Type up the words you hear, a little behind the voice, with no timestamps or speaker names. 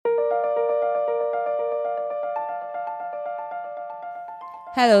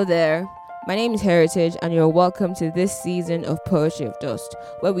Hello there. My name is Heritage, and you're welcome to this season of Poetry of Dust,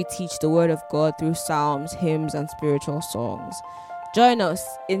 where we teach the Word of God through psalms, hymns, and spiritual songs. Join us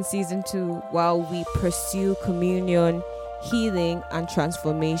in Season 2 while we pursue communion, healing, and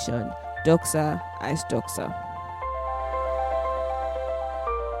transformation. Doxa is Doxa.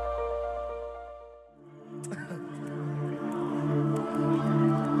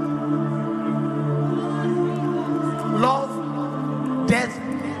 Love, death,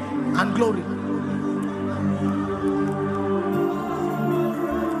 and glory.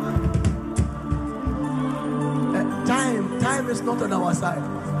 Time is not on our side.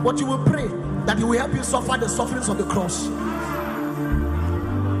 But you will pray that He will help you suffer the sufferings of the cross.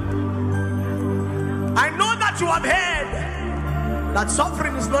 I know that you have heard that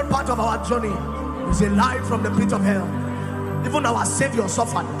suffering is not part of our journey. It's a lie from the pit of hell. Even our Savior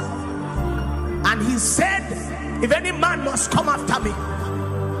suffered. And He said, if any man must come after me,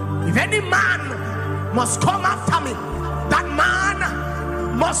 if any man must come after me, that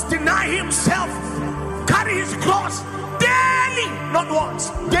man must deny himself, carry his cross daily, not once,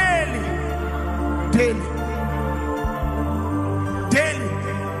 daily, daily, daily,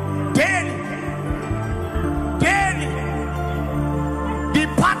 daily, daily. The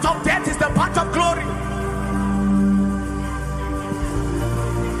path of death is the path of glory.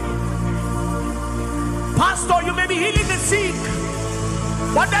 Pastor, you may be healing the sick,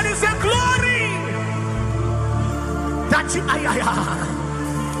 but there is a glory that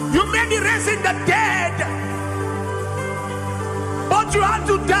you may be raising the dead, but you have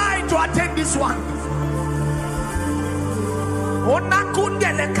to die to attain this one.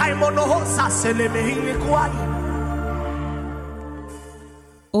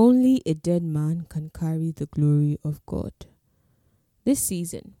 Only a dead man can carry the glory of God. This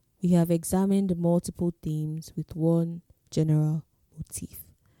season, we have examined multiple themes with one general motif: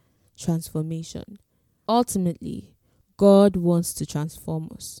 transformation. Ultimately, God wants to transform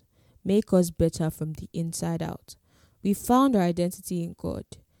us, make us better from the inside out. We found our identity in God.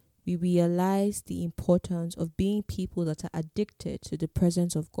 We realized the importance of being people that are addicted to the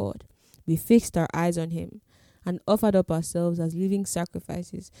presence of God. We fixed our eyes on Him and offered up ourselves as living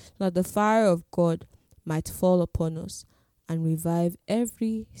sacrifices so that the fire of God might fall upon us and revive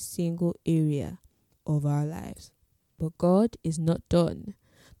every single area of our lives. But God is not done.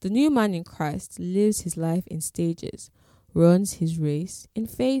 The new man in Christ lives his life in stages, runs his race in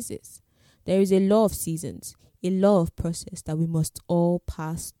phases. There is a law of seasons, a law of process that we must all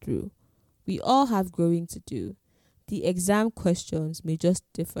pass through. We all have growing to do. The exam questions may just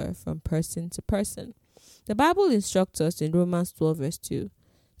differ from person to person. The Bible instructs us in Romans 12 verse 2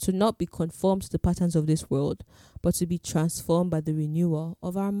 to not be conformed to the patterns of this world, but to be transformed by the renewal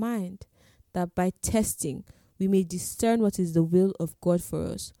of our mind, that by testing we may discern what is the will of God for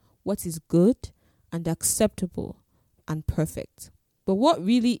us, what is good and acceptable and perfect. But what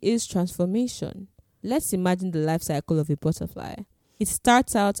really is transformation? Let's imagine the life cycle of a butterfly. It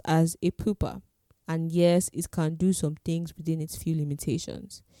starts out as a pupa, and yes, it can do some things within its few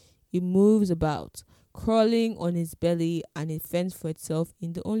limitations. It moves about, crawling on its belly, and it fends for itself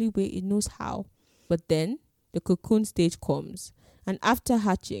in the only way it knows how. But then the cocoon stage comes, and after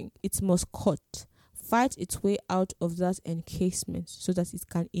hatching, it must fight its way out of that encasement so that it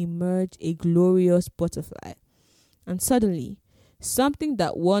can emerge a glorious butterfly. And suddenly, something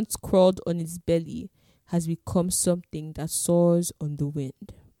that once crawled on its belly has become something that soars on the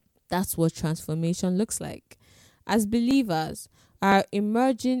wind. That's what transformation looks like. As believers, our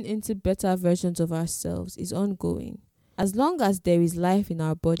emerging into better versions of ourselves is ongoing. As long as there is life in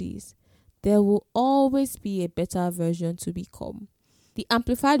our bodies, there will always be a better version to become. The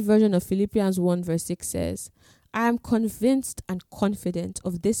amplified version of Philippians 1 verse 6 says, I am convinced and confident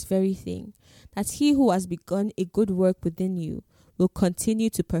of this very thing, that he who has begun a good work within you will continue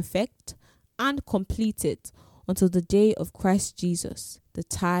to perfect and complete it until the day of Christ Jesus, the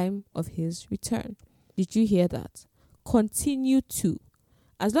time of his return. Did you hear that? Continue to.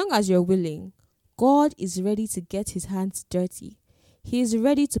 As long as you're willing, God is ready to get his hands dirty. He is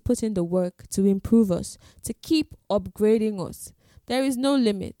ready to put in the work to improve us, to keep upgrading us. There is no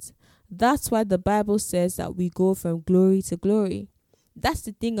limit. That's why the Bible says that we go from glory to glory. That's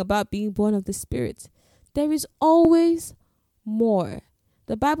the thing about being born of the Spirit. There is always more.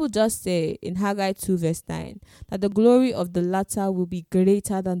 The Bible just says in Haggai 2 verse 9 that the glory of the latter will be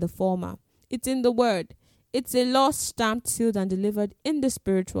greater than the former. It's in the word. It's a law stamped, sealed, and delivered in the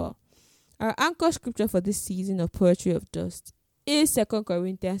spiritual. Our anchor scripture for this season of Poetry of Dust is 2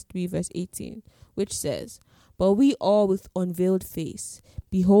 Corinthians 3 verse 18, which says, But we all with unveiled face,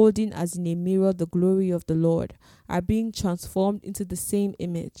 beholding as in a mirror the glory of the Lord, are being transformed into the same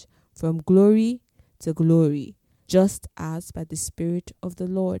image, from glory to glory, just as by the Spirit of the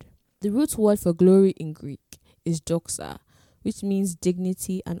Lord. The root word for glory in Greek is doxa, which means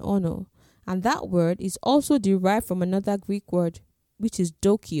dignity and honor. And that word is also derived from another Greek word, which is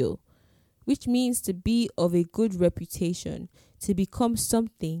dokio, which means to be of a good reputation, to become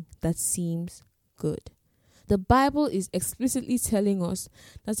something that seems good. The Bible is explicitly telling us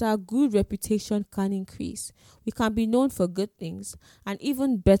that our good reputation can increase. We can be known for good things and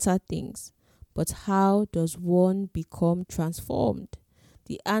even better things. But how does one become transformed?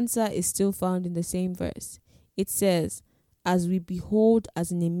 The answer is still found in the same verse. It says, as we behold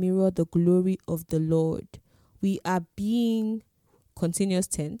as in a mirror the glory of the Lord, we are being, continuous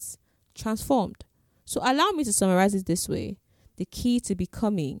tense, transformed. So allow me to summarize it this way. The key to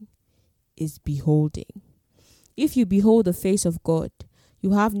becoming is beholding. If you behold the face of God,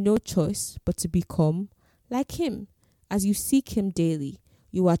 you have no choice but to become like Him. As you seek Him daily,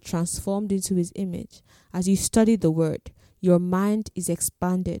 you are transformed into His image. As you study the Word, your mind is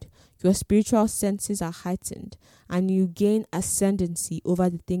expanded, your spiritual senses are heightened, and you gain ascendancy over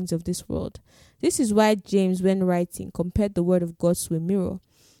the things of this world. This is why James, when writing, compared the Word of God to a mirror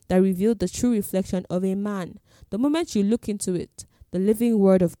that revealed the true reflection of a man. The moment you look into it, the living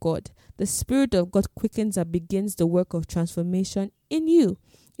Word of God, the Spirit of God quickens and begins the work of transformation in you.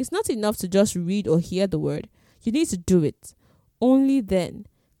 It's not enough to just read or hear the Word. You need to do it. Only then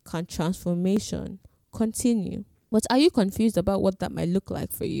can transformation continue. But are you confused about what that might look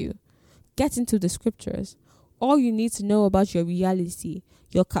like for you? Get into the scriptures. All you need to know about your reality,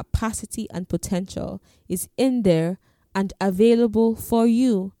 your capacity and potential is in there and available for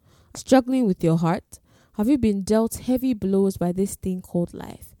you. Struggling with your heart? Have you been dealt heavy blows by this thing called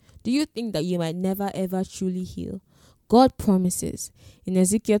life? Do you think that you might never ever truly heal? God promises in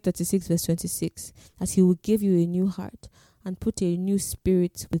Ezekiel 36 verse 26 that He will give you a new heart and put a new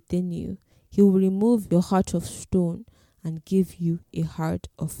spirit within you. He will remove your heart of stone and give you a heart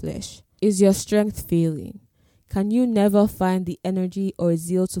of flesh. Is your strength failing? Can you never find the energy or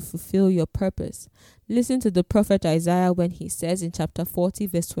zeal to fulfill your purpose? Listen to the prophet Isaiah when he says in chapter 40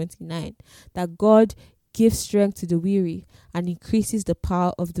 verse 29 that God gives strength to the weary and increases the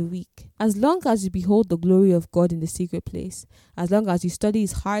power of the weak. As long as you behold the glory of God in the secret place, as long as you study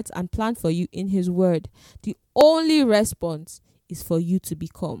His heart and plan for you in His word, the only response is for you to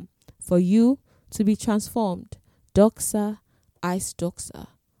become, for you to be transformed. Doxa, ice doxa.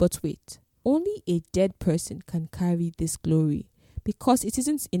 But wait, only a dead person can carry this glory, because it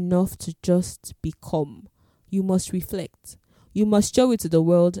isn't enough to just become. You must reflect. You must show it to the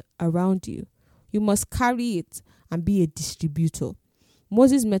world around you. You must carry it and be a distributor.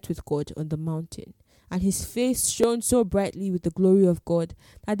 Moses met with God on the mountain, and his face shone so brightly with the glory of God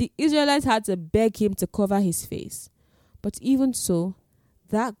that the Israelites had to beg him to cover his face. But even so,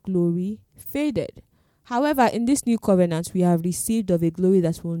 that glory faded. However, in this new covenant, we have received of a glory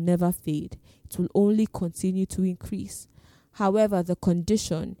that will never fade. It will only continue to increase. However, the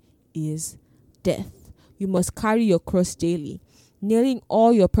condition is death. You must carry your cross daily, nailing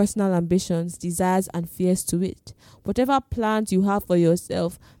all your personal ambitions, desires, and fears to it. Whatever plans you have for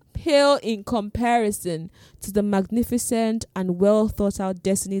yourself pale in comparison to the magnificent and well thought out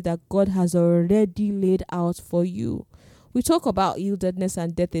destiny that God has already laid out for you. We talk about yieldedness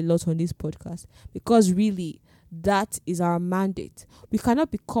and death a lot on this podcast because really that is our mandate. We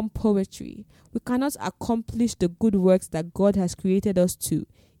cannot become poetry. We cannot accomplish the good works that God has created us to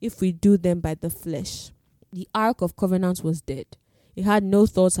if we do them by the flesh. The Ark of Covenant was dead. It had no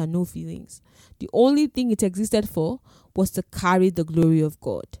thoughts and no feelings. The only thing it existed for was to carry the glory of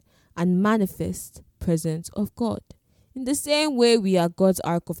God and manifest presence of God. In the same way, we are God's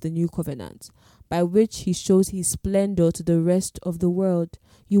Ark of the New Covenant, by which He shows His splendor to the rest of the world.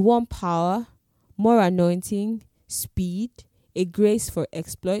 You want power, more anointing, speed, a grace for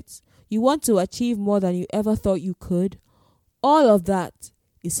exploits. You want to achieve more than you ever thought you could. All of that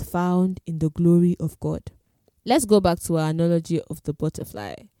is found in the glory of God. Let's go back to our analogy of the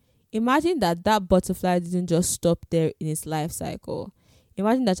butterfly. Imagine that butterfly didn't just stop there in its life cycle.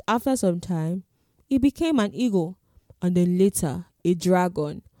 Imagine that after some time, it became an eagle, and then later, a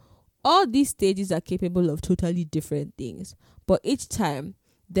dragon. All these stages are capable of totally different things, but each time,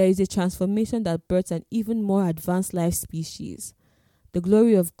 there is a transformation that births an even more advanced life species. The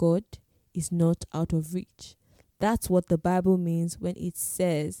glory of God is not out of reach. That's what the Bible means when it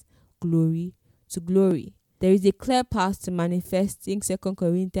says glory to glory. There is a clear path to manifesting 2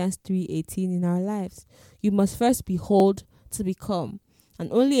 Corinthians 3:18 in our lives. You must first behold to become,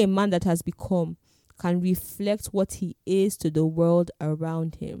 and only a man that has become can reflect what he is to the world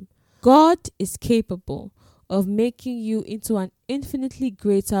around him. God is capable of making you into an infinitely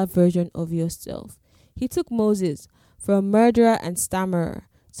greater version of yourself. He took Moses from murderer and stammerer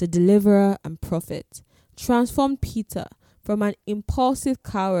to deliverer and prophet, transformed Peter from an impulsive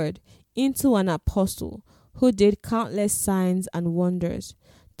coward into an apostle who did countless signs and wonders,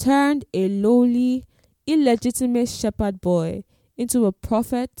 turned a lowly, illegitimate shepherd boy into a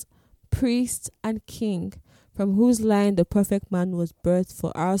prophet, priest, and king, from whose line the perfect man was birthed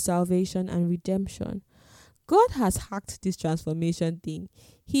for our salvation and redemption. God has hacked this transformation thing.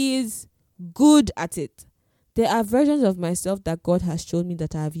 He is good at it. There are versions of myself that God has shown me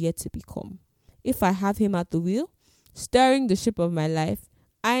that I have yet to become. If I have him at the wheel, steering the ship of my life,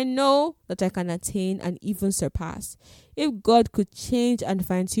 I know that I can attain and even surpass. If God could change and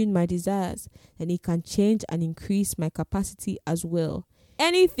fine-tune my desires, then he can change and increase my capacity as well.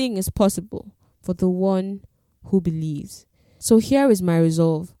 Anything is possible for the one who believes. So here is my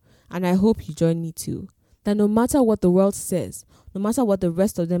resolve, and I hope you join me too, that no matter what the world says, no matter what the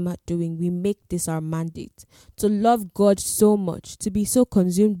rest of them are doing, we make this our mandate, to love God so much, to be so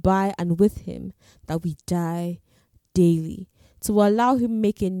consumed by and with him that we die daily, to allow him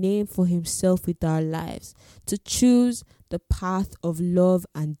make a name for himself with our lives, to choose the path of love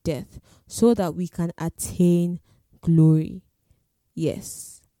and death so that we can attain glory.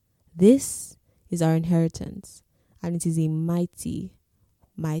 Yes, this is our inheritance, and it is a mighty,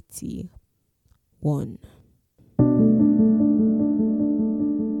 mighty one.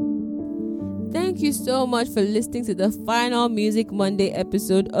 Thank you so much for listening to the final Music Monday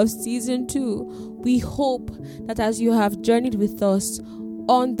episode of Season 2. We hope that as you have journeyed with us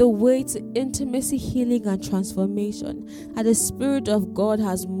on the way to intimacy, healing, and transformation, that the Spirit of God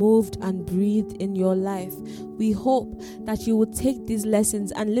has moved and breathed in your life. We hope that you will take these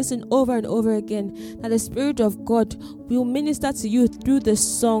lessons and listen over and over again, that the Spirit of God will minister to you through the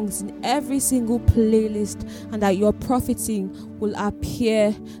songs in every single playlist, and that your profiting will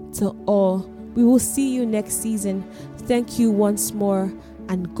appear to all. We will see you next season. Thank you once more,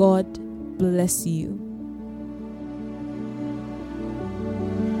 and God bless you.